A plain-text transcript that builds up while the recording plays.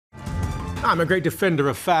I'm a great defender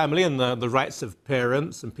of family and the rights of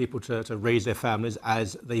parents and people to raise their families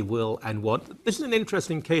as they will and want. This is an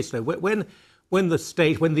interesting case, though. When the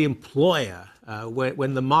state, when the employer,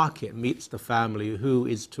 when the market meets the family, who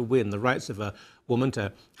is to win? The rights of a woman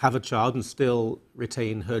to have a child and still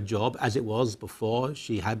retain her job as it was before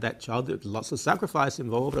she had that child. There was lots of sacrifice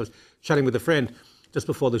involved. I was chatting with a friend just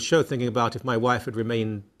before the show thinking about if my wife had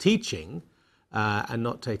remained teaching and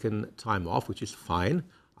not taken time off, which is fine.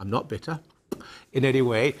 I'm not bitter in any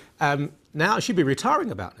way. Now she'd be retiring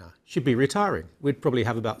about now. She'd be retiring. We'd probably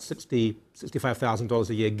have about $65,000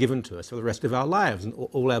 a year given to us for the rest of our lives and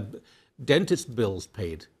all our dentist bills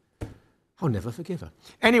paid. I'll never forgive her.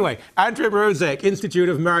 Anyway, Andrea Mrozek, Institute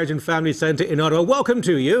of Marriage and Family Center in Ottawa. Welcome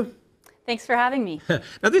to you. Thanks for having me.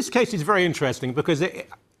 Now, this case is very interesting because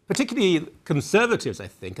particularly conservatives, I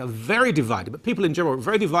think, are very divided, but people in general are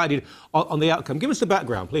very divided on the outcome. Give us the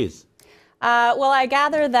background, please. Well, I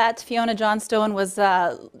gather that Fiona Johnstone was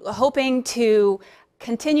hoping to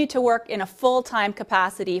continue to work in a full-time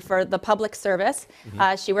capacity for the public service.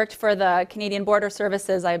 She worked for the Canadian Border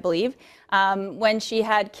Services, I believe. When she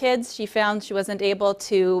had kids, she found she wasn't able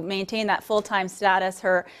to maintain that full-time status.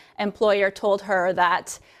 Her employer told her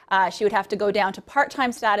that she would have to go down to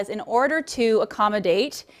part-time status in order to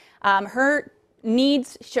accommodate her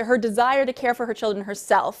needs, her desire to care for her children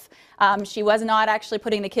herself. She was not actually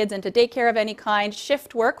putting the kids into daycare of any kind.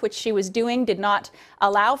 Shift work, which she was doing, did not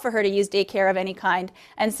allow for her to use daycare of any kind.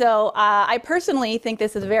 And so I personally think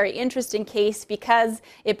this is a very interesting case because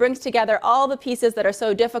it brings together all the pieces that are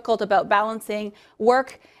so difficult about balancing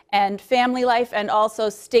work and family life and also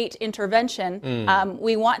state intervention.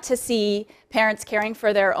 We want to see parents caring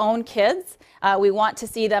for their own kids. We want to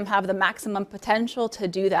see them have the maximum potential to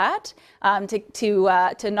do that,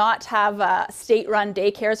 to not have state-run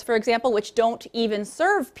daycares, for example, which don't even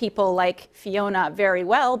serve people like Fiona very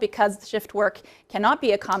well because shift work cannot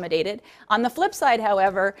be accommodated. On the flip side,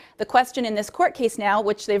 however, the question in this court case now,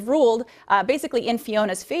 which they've ruled basically in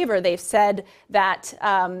Fiona's favor, they've said that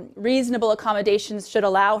reasonable accommodations should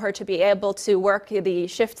allow her to be able to work the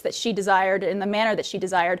shifts that she desired in the manner that she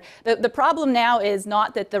desired. The problem now is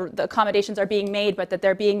not that the accommodations are being made, but that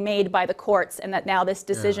they're being made by the courts, and that now this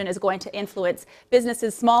decision is going to influence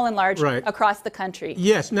businesses, small and large, across the country.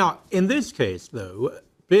 Yes. Now, in this case, though,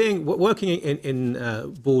 working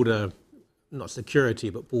in border, not security,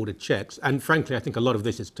 but border checks, and frankly, I think a lot of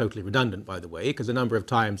this is totally redundant, by the way, because a number of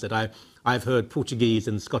times that I've heard Portuguese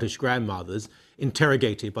and Scottish grandmothers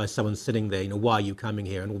interrogated by someone sitting there, why are you coming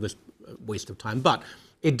here, and all this waste of time. But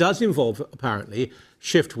it does involve, apparently,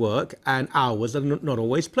 shift work and hours that are not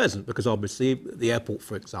always pleasant because obviously the airport,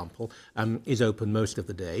 for example, is open most of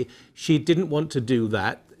the day. She didn't want to do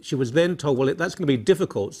that. She was then told, well, that's going to be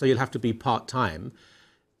difficult, so you'll have to be part-time.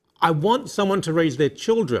 I want someone to raise their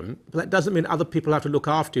children, but that doesn't mean other people have to look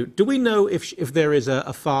after you. Do we know if there is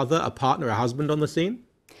a father, a partner, a husband on the scene?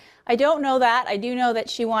 I don't know that. I do know that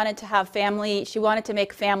she wanted to have family. She wanted to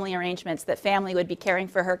make family arrangements, that family would be caring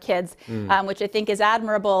for her kids, which I think is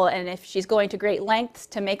admirable. And if she's going to great lengths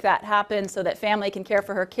to make that happen so that family can care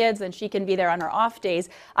for her kids and she can be there on her off days,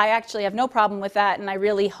 I actually have no problem with that. And I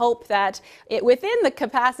really hope that within the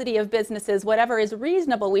capacity of businesses, whatever is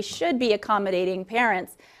reasonable, we should be accommodating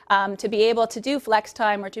parents to be able to do flex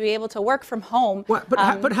time or to be able to work from home. Well,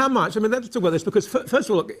 but how much? I mean, let's talk about this because, first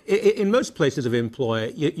of all, look, in most places of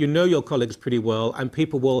employ, you know your colleagues pretty well, and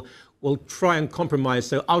people will try and compromise.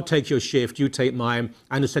 So I'll take your shift, you take mine.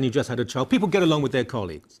 I understand you just had a child. People get along with their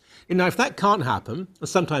colleagues. Now, if that can't happen,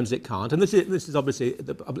 sometimes it can't, and this is obviously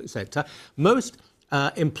the public sector, most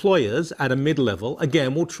employers at a mid-level,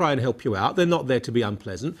 again, will try and help you out. They're not there to be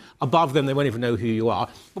unpleasant. Above them, they won't even know who you are.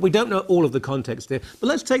 But we don't know all of the context there. But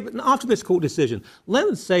let's take, after this court decision,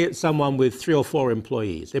 let's say it's someone with 3 or 4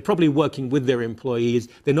 employees. They're probably working with their employees.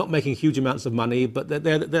 They're not making huge amounts of money, but they're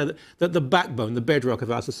the backbone, the bedrock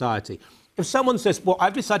of our society. If someone says, well,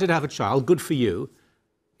 I've decided to have a child, good for you,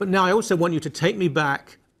 but now I also want you to take me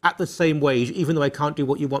back at the same wage, even though I can't do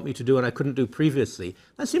what you want me to do and I couldn't do previously,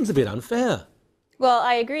 that seems a bit unfair. Well,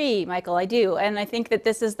 I agree, Michael, I do. And I think that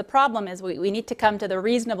this is the problem, is we need to come to the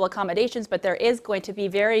reasonable accommodations, but there is going to be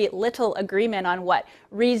very little agreement on what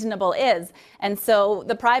reasonable is. And so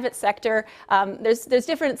the private sector, there's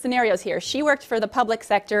different scenarios here. She worked for the public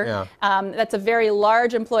sector. That's a very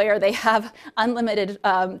large employer. They have unlimited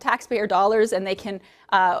taxpayer dollars, and they can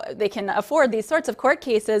afford these sorts of court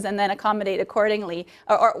cases and then accommodate accordingly.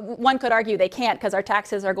 Or one could argue they can't because our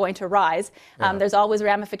taxes are going to rise. There's always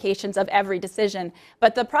ramifications of every decision.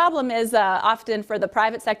 But the problem is often for the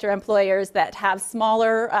private sector employers that have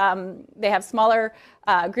smaller,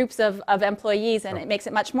 groups of employees, and it makes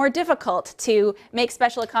it much more difficult to make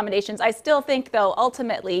special accommodations. I still think, though,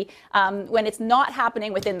 ultimately, when it's not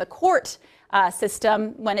happening within the court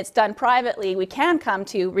system, when it's done privately, we can come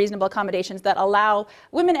to reasonable accommodations that allow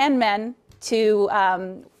women and men to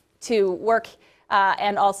work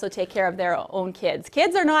and also take care of their own kids.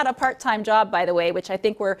 Kids are not a part-time job, by the way, which I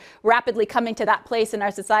think we're rapidly coming to that place in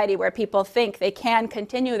our society where people think they can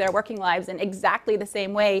continue their working lives in exactly the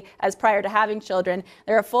same way as prior to having children.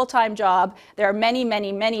 They're a full-time job. There are many,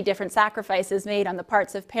 many, many different sacrifices made on the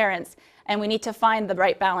parts of parents. And we need to find the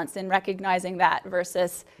right balance in recognizing that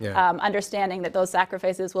versus understanding that those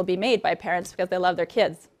sacrifices will be made by parents because they love their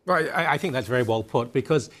kids. Right, I think that's very well put,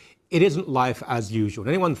 because it isn't life as usual.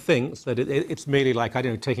 Anyone thinks that it's merely like, I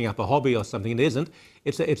don't know, taking up a hobby or something. It isn't.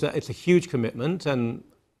 It's a huge commitment, and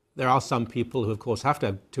there are some people who, of course, have to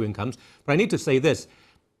have two incomes. But I need to say this.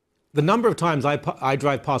 The number of times I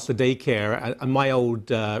drive past the daycare and my old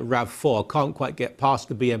RAV4 can't quite get past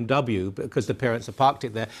the BMW because the parents have parked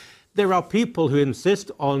it there. There are people who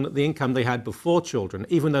insist on the income they had before children,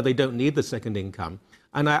 even though they don't need the second income.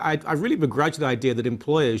 And I really begrudge the idea that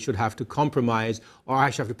employers should have to compromise or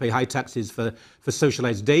actually have to pay high taxes for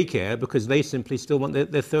socialized daycare because they simply still want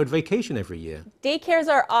their third vacation every year. Daycares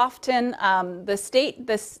are often, the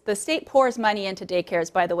state pours money into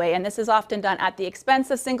daycares, by the way, and this is often done at the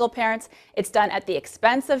expense of single parents, it's done at the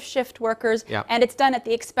expense of shift workers, and it's done at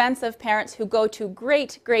the expense of parents who go to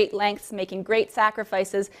great lengths, making great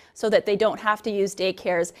sacrifices so that they don't have to use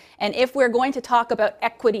daycares. And if we're going to talk about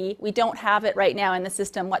equity, we don't have it right now in the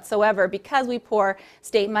system whatsoever because we pour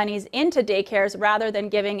state monies into daycares rather than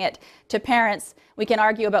giving it to parents. We can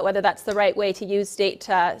argue about whether that's the right way to use state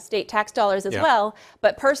tax dollars as well.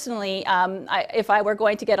 But personally, if I were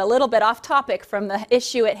going to get a little bit off topic from the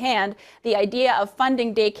issue at hand, the idea of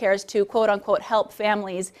funding daycares to quote unquote help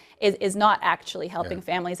families is not actually helping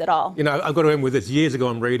families at all. You know, I got in with this years ago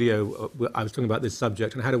on radio. I was talking about this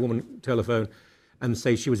subject and I had a woman telephone and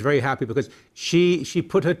say she was very happy because she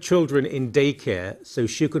put her children in daycare so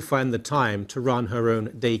she could find the time to run her own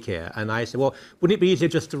daycare. And I said, well, wouldn't it be easier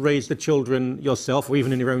just to raise the children yourself or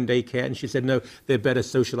even in your own daycare? And she said, no, they're better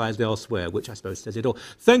socialized elsewhere, which I suppose says it all.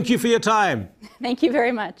 Thank you for your time. Thank you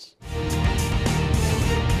very much.